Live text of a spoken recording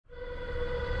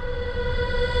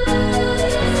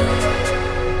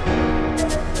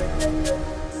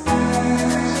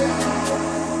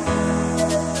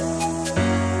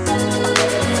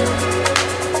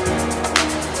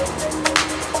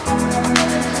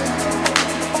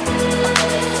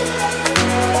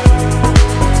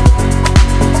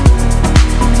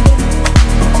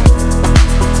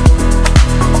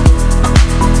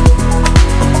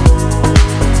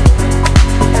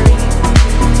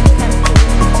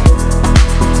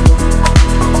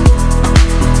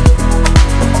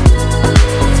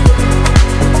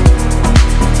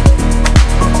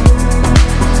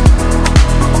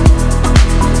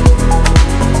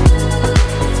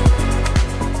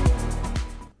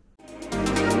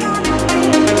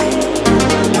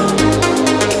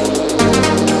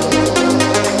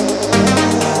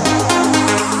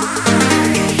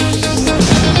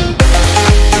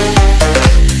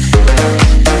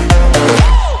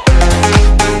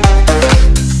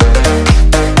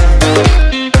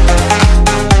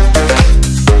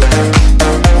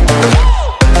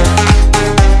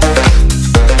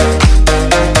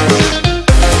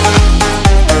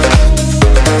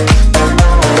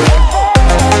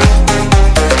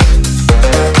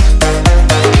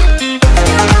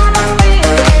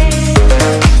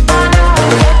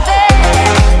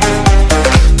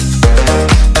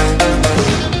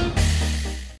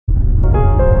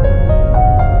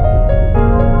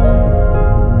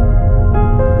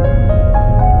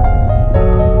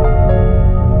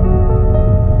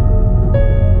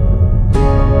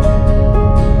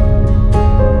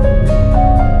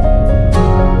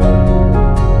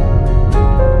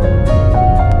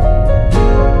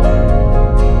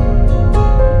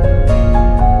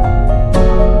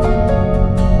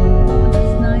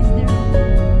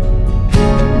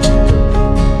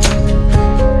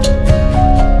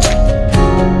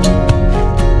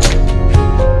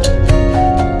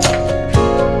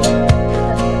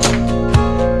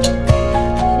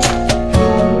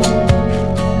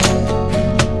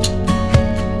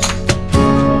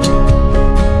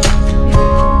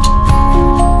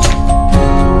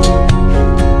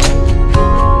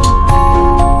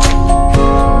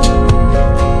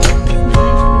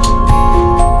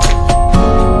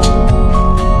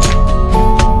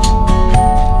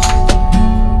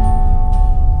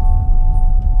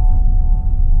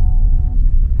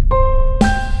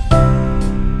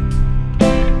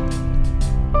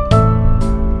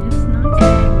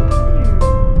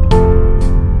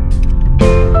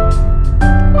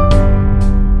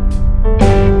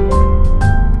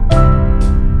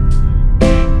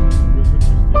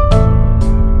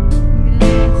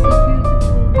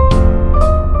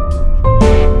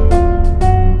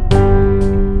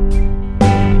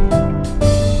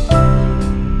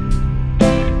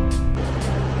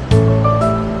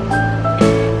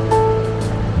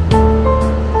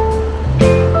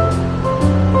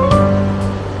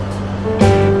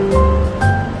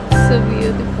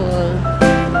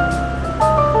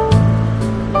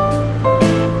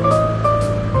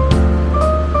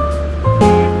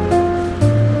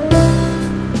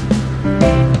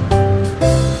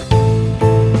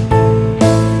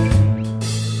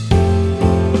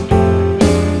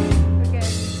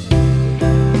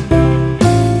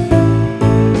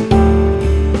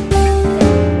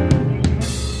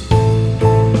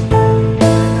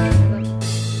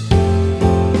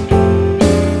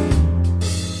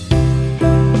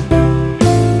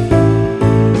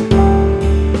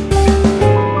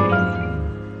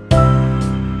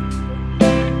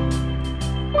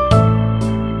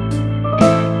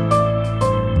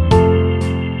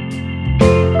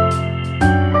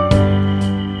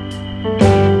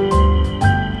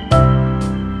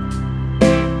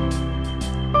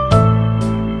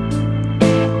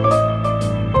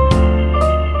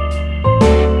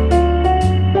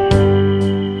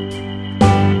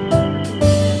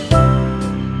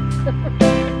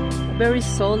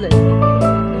very solid.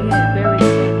 Yeah, very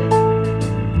solid.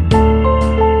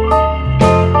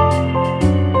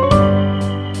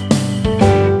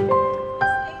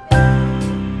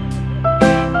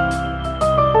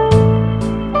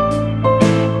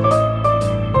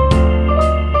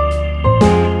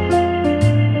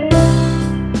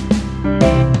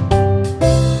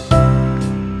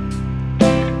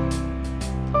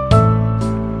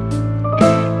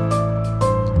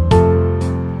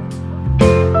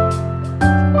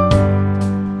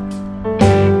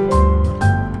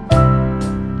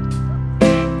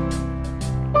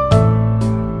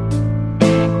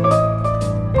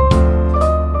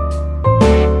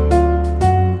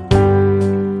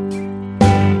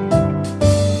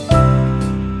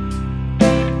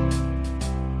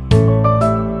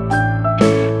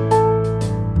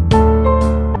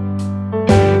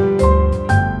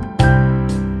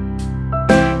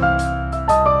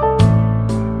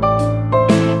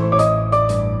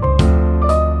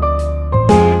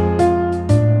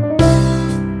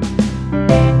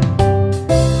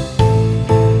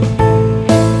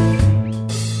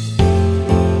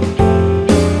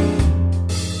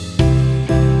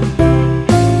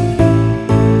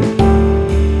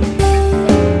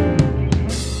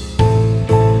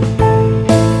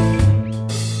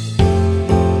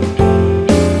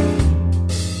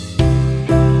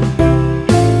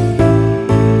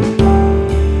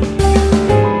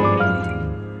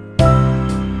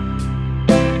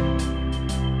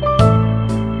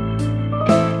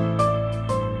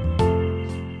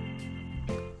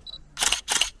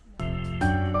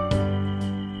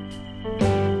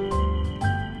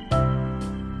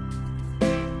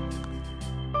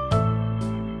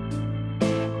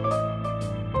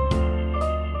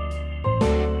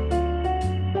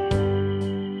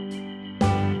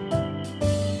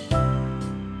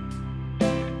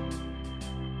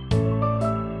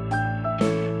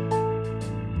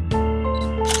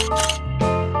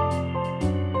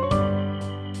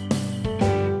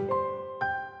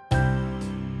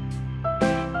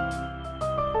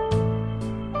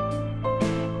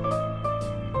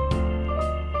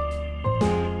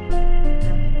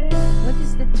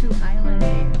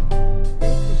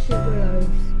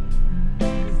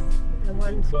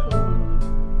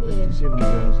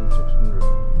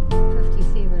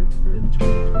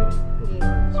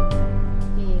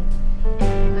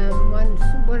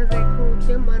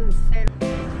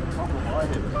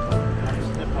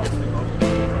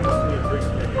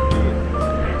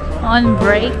 On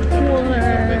break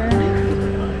cooler.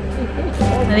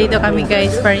 Nandito kami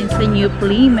guys pa rin sa New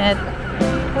Plymouth.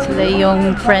 Sila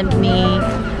yung friend ni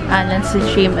Alan, si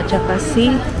Jim at saka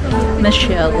si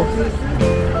Michelle.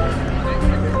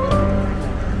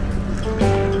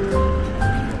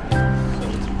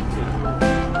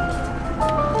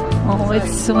 Oh,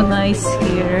 it's so nice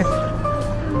here.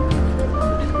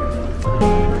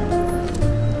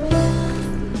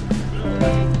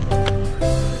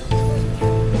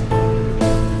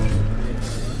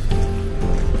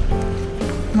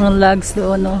 Mga logs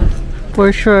doon, no? For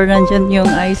sure, nandyan yung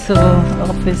ISO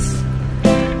office.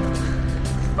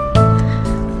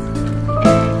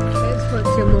 That's what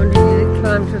someone did,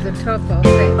 climb to the top of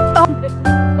it.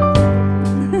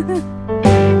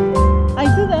 I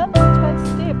do that. It's quite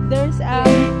steep. There's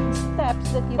steps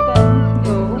that you can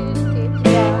go.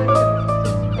 Yeah.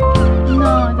 No,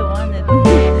 I don't want it.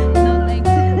 No thanks.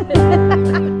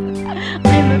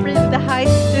 I remember the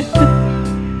height too.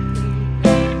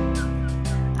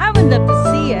 I would love to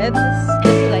see it.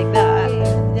 Just like that.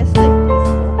 Just like this.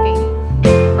 Okay.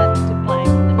 Not to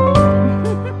climb the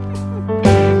mountain.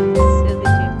 Silly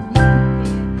Jim.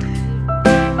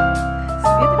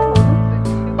 It's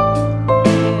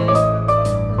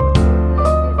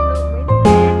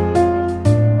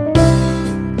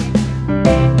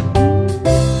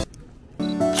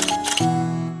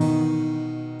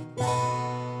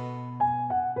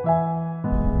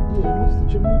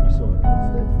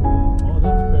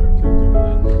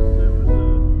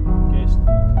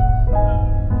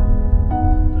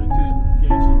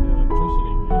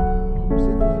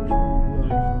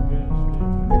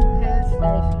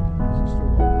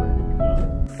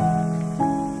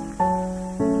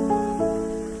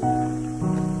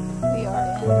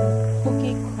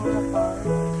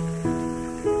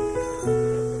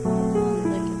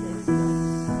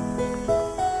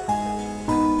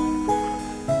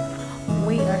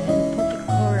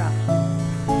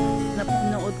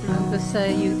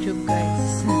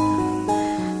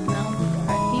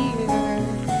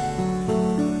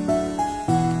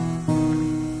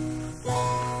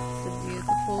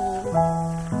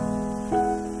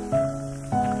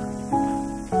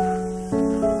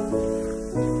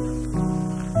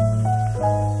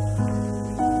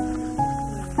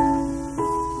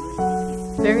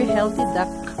Very healthy duck.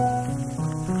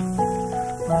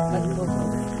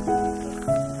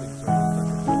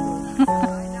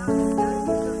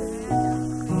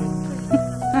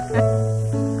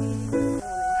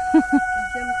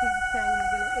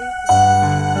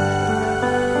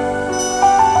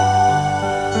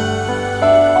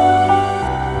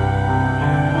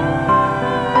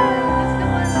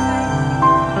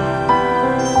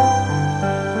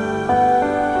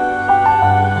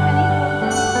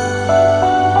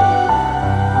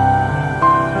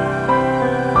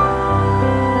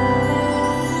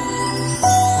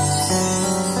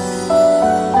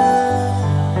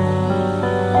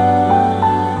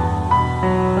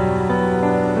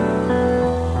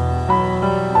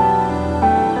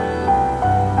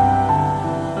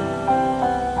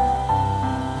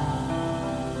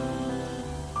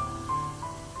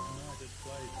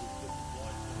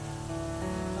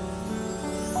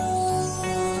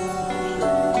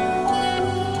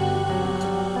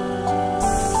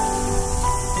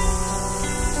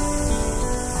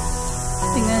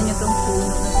 Tingnan niyo itong puno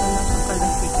na ito,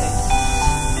 napakalaki guys.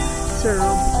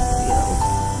 Syrup field.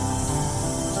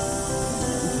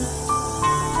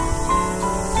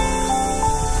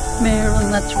 Mayroong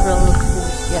natural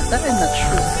food yata, not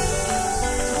sure.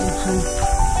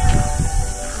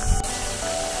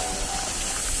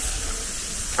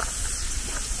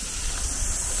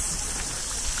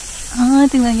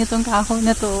 Tingnan niyo itong kahoy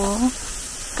na to.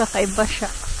 Kakaiba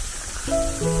siya.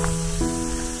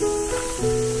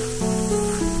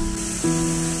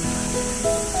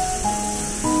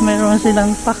 Meron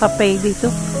silang pakape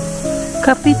dito.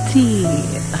 Kape tea.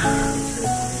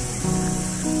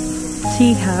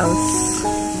 Tea house.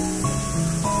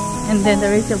 And then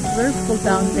there is a whirlpool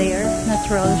down there.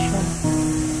 Natural siya.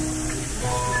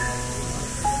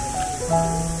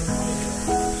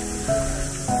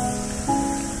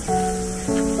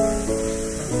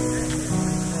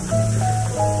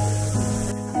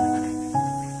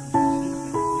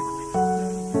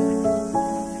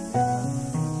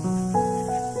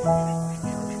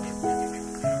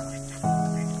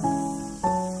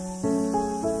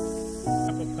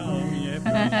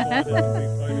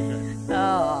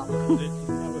 Oh.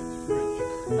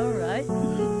 All right.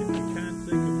 If you can't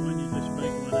think of one, you just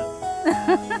make one up.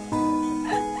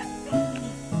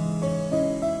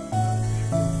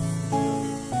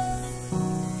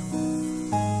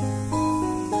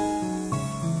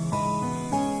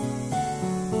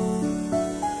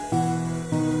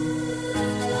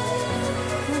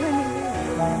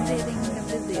 I'm leaving the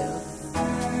video.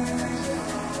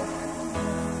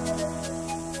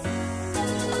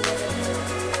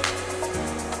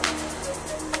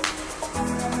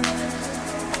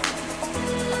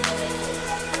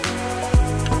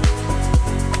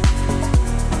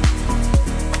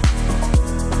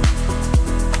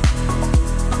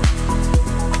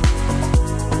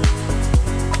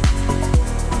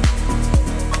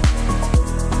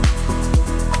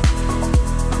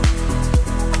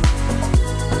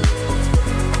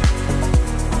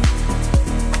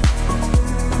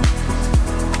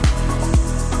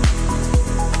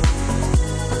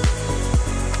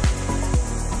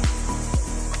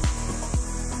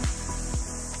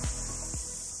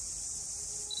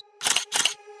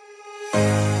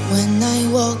 When I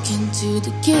walk into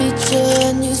the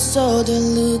kitchen, you saw the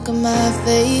look on my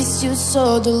face. You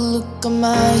saw the look on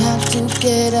my heart to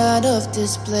get out of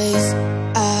this place.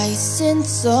 I seen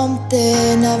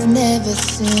something I've never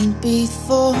seen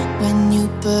before. When you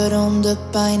put on the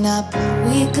pineapple,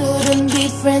 we couldn't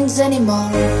be friends anymore.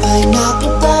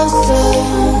 Pineapple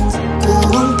thousands, go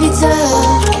on pizza.